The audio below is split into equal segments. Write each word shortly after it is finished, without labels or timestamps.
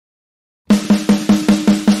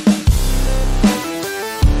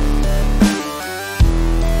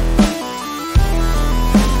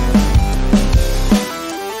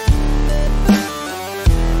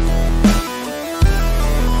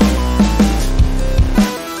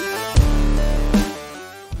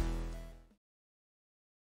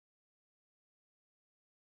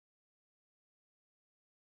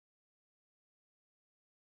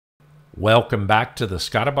Welcome back to the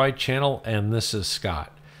Scotti-BYTE channel, and this is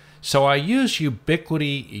Scott. So I use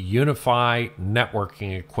Ubiquiti UNAS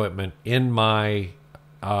networking equipment in my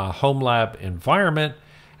home lab environment,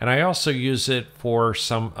 and I also use it for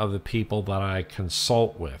some of the people that I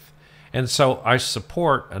consult with. And so I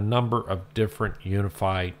support a number of different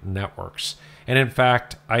UNAS networks. And in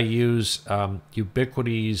fact, I use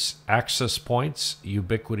Ubiquiti's access points,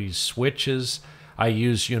 Ubiquiti's switches. I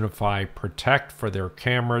use UNAS Protect for their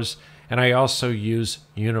cameras, and I also use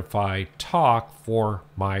UNAS Talk for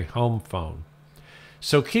my home phone.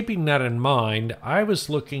 So keeping that in mind, I was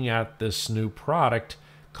looking at this new product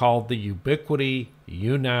called the Ubiquiti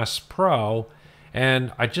UNAS Pro,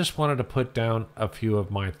 and I just wanted to put down a few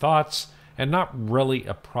of my thoughts, and not really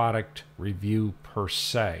a product review per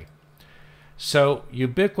se. So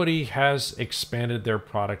Ubiquiti has expanded their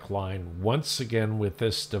product line once again with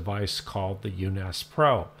this device called the UNAS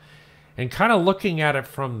Pro. And kind of looking at it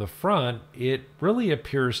from the front, it really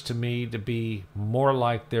appears to me to be more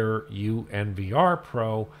like their UNVR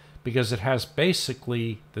Pro because it has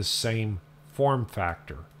basically the same form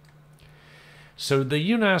factor. So the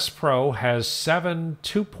UNAS Pro has 7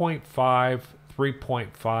 2.5,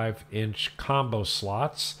 3.5 inch combo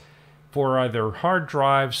slots for either hard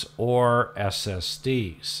drives or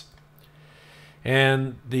SSDs.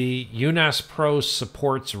 And the UNAS Pro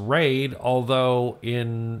supports RAID, although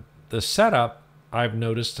in the setup I've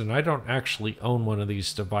noticed, and I don't actually own one of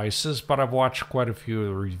these devices, but I've watched quite a few of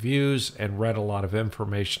the reviews and read a lot of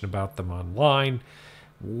information about them online.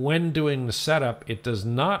 When doing the setup, it does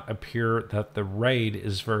not appear that the RAID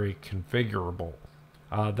is very configurable.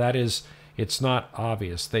 That is, it's not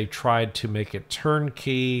obvious. They tried to make it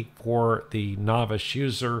turnkey for the novice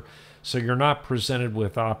user, so you're not presented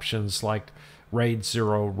with options like RAID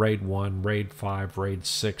 0, RAID 1, RAID 5, RAID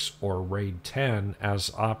 6, or RAID 10 as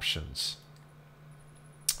options.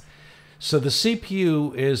 So the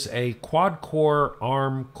CPU is a quad-core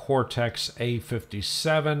ARM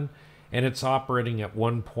Cortex-A57, and it's operating at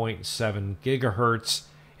 1.7 gigahertz,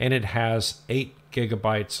 and it has 8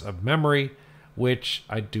 gigabytes of memory, which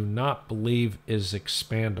I do not believe is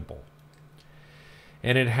expandable.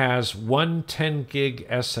 And it has one 10 gig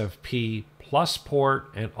SFP plus port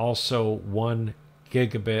and also 1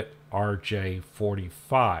 gigabit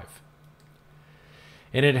RJ45.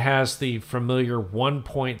 And it has the familiar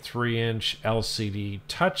 1.3 inch LCD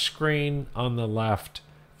touchscreen on the left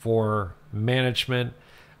for management.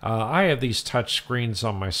 I have these touchscreens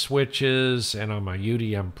on my switches and on my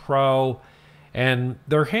UDM Pro, and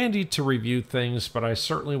they're handy to review things, but I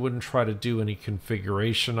certainly wouldn't try to do any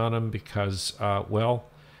configuration on them because, well,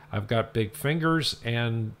 I've got big fingers,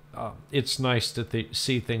 and it's nice to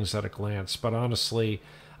see things at a glance. But honestly,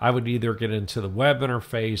 I would either get into the web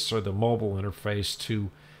interface or the mobile interface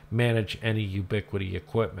to manage any Ubiquiti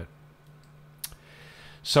equipment.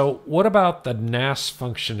 So what about the NAS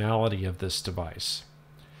functionality of this device?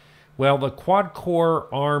 Well, the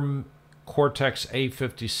quad-core ARM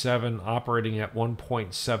Cortex-A57 operating at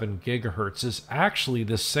 1.7 gigahertz is actually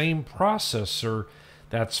the same processor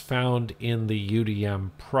that's found in the UDM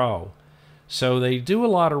Pro. So they do a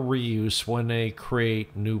lot of reuse when they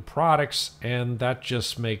create new products, and that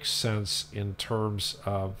just makes sense in terms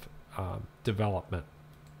of development.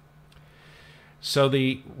 So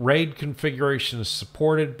the RAID configuration is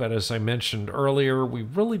supported, but as I mentioned earlier, we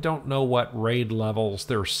really don't know what RAID levels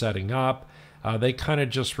they're setting up. They kind of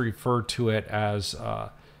just refer to it as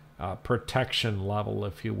a protection level,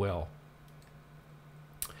 if you will.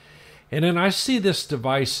 And then I see this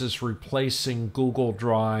device as replacing Google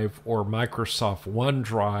Drive or Microsoft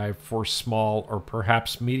OneDrive for small or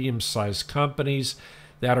perhaps medium-sized companies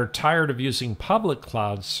that are tired of using public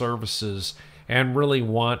cloud services and really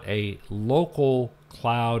want a local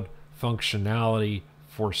cloud functionality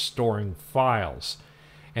for storing files.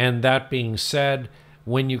 And that being said,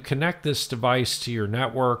 when you connect this device to your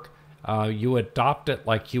network, you adopt it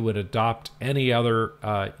like you would adopt any other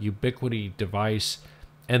Ubiquiti device,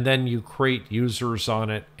 and then you create users on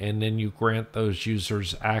it, and then you grant those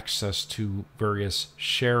users access to various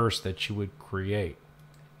shares that you would create.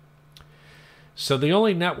 So the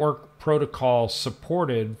only network protocol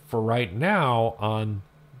supported for right now on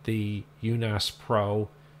the UNAS Pro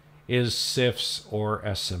is CIFS or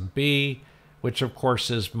SMB, which of course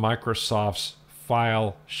is Microsoft's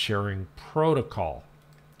file sharing protocol.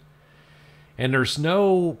 And there's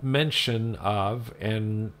no mention of,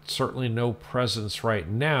 and certainly no presence right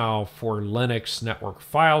now, for Linux network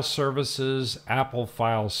file services, Apple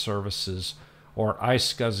file services, or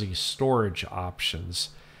iSCSI storage options.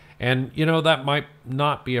 And, you know, that might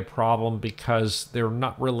not be a problem because they're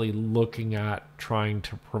not really looking at trying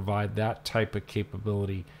to provide that type of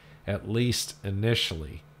capability at least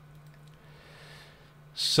initially.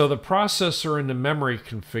 So the processor and the memory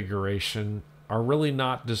configuration are really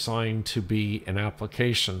not designed to be an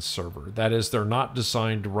application server. That is, they're not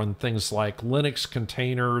designed to run things like Linux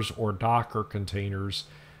containers or Docker containers,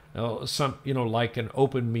 like an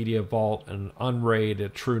Open Media Vault, an Unraid, a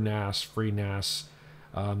True NAS, Free NAS,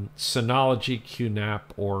 Synology QNAP,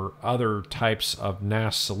 or other types of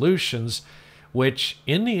NAS solutions, which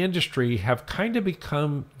in the industry have kind of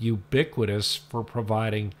become ubiquitous for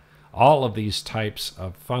providing all of these types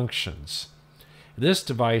of functions. This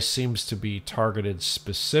device seems to be targeted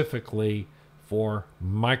specifically for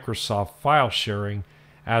Microsoft file sharing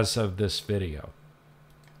as of this video.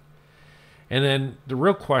 And then the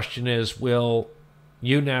real question is, will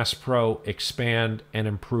UNAS Pro expand and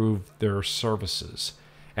improve their services?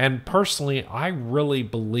 And personally, I really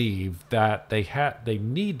believe that they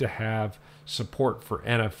need to have support for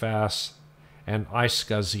NFS and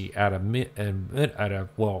iSCSI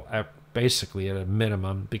basically at a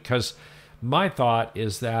minimum, because my thought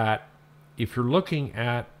is that if you're looking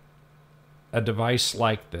at a device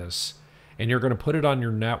like this and you're going to put it on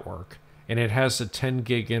your network and it has a 10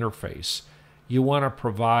 gig interface, you want to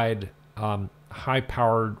provide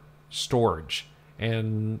high-powered storage,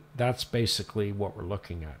 and that's basically what we're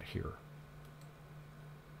looking at here.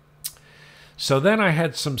 So then I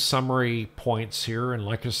had some summary points here, and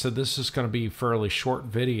like I said, this is going to be a fairly short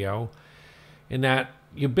video, in that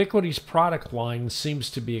Ubiquiti's product line seems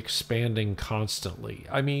to be expanding constantly.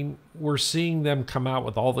 I mean, we're seeing them come out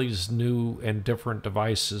with all these new and different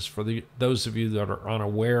devices. For those of you that are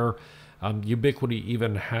unaware, Ubiquiti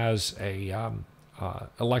even has a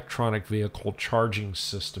electronic vehicle charging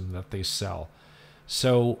system that they sell.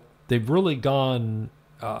 So they've really gone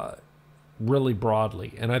really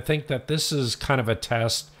broadly. And I think that this is kind of a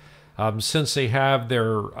test, since they have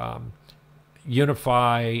their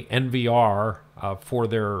Unify NVR for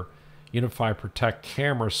their Unify Protect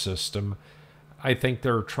camera system. I think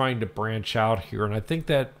they're trying to branch out here, and I think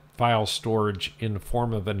that file storage in the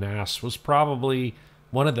form of a NAS was probably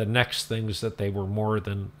one of the next things that they were more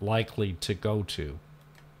than likely to go to.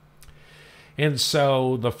 And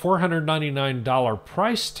so the $499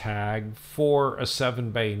 price tag for a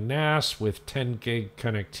 7-bay NAS with 10 gig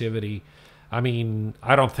connectivity, I mean,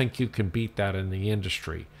 I don't think you can beat that in the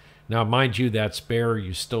industry. Now, mind you, that's bare.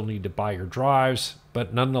 You still need to buy your drives,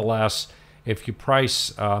 but nonetheless, if you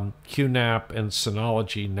price QNAP and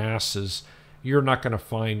Synology NASs, you're not going to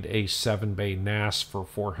find a 7-bay NAS for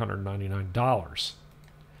 $499.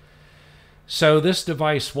 So this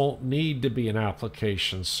device won't need to be an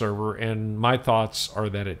application server, and my thoughts are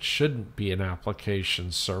that it shouldn't be an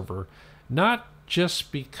application server, not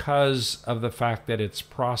just because of the fact that its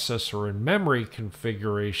processor and memory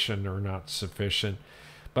configuration are not sufficient,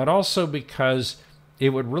 but also because it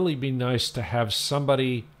would really be nice to have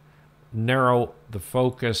somebody narrow the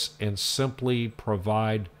focus and simply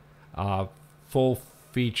provide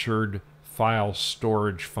full-featured file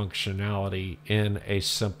storage functionality in a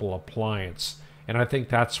simple appliance. And I think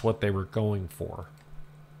that's what they were going for.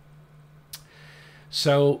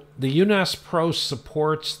 So the UNAS Pro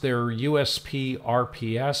supports their USP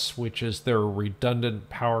RPS, which is their redundant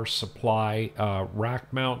power supply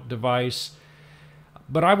rack mount device.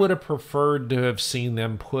 But I would have preferred to have seen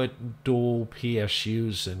them put dual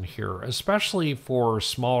PSUs in here, especially for a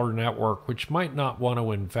smaller network, which might not want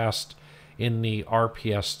to invest in the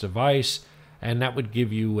RPS device, and that would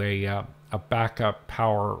give you a backup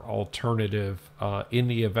power alternative in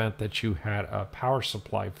the event that you had a power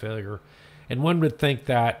supply failure. And one would think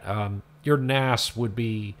that your NAS would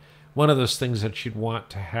be one of those things that you'd want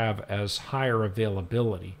to have as higher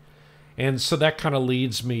availability. And so that kind of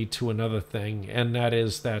leads me to another thing, and that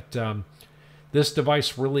is that this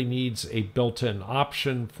device really needs a built-in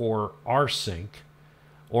option for rsync,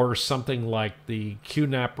 or something like the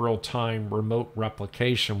QNAP real-time remote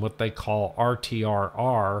replication, what they call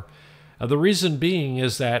RTRR. The reason being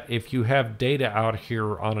is that if you have data out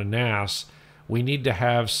here on a NAS, we need to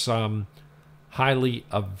have some highly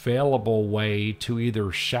available way to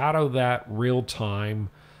either shadow that real-time,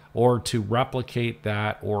 or to replicate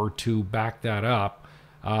that, or to back that up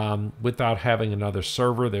without having another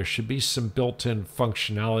server. There should be some built-in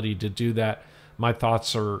functionality to do that. My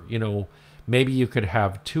thoughts are, maybe you could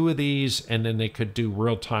have two of these, and then they could do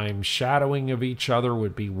real-time shadowing of each other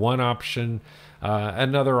would be one option.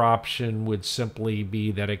 Another option would simply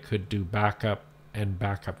be that it could do backup and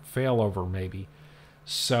backup failover maybe.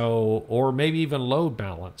 So, or maybe even load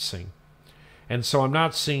balancing. And so I'm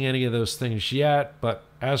not seeing any of those things yet, but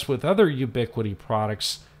as with other Ubiquiti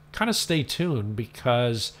products, kind of stay tuned,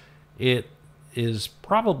 because it is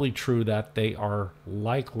probably true that they are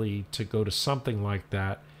likely to go to something like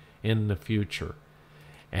that in the future.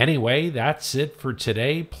 Anyway, that's it for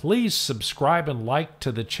today. Please subscribe and like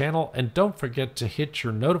to the channel, and don't forget to hit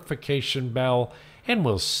your notification bell, and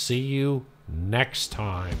we'll see you next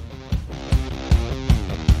time.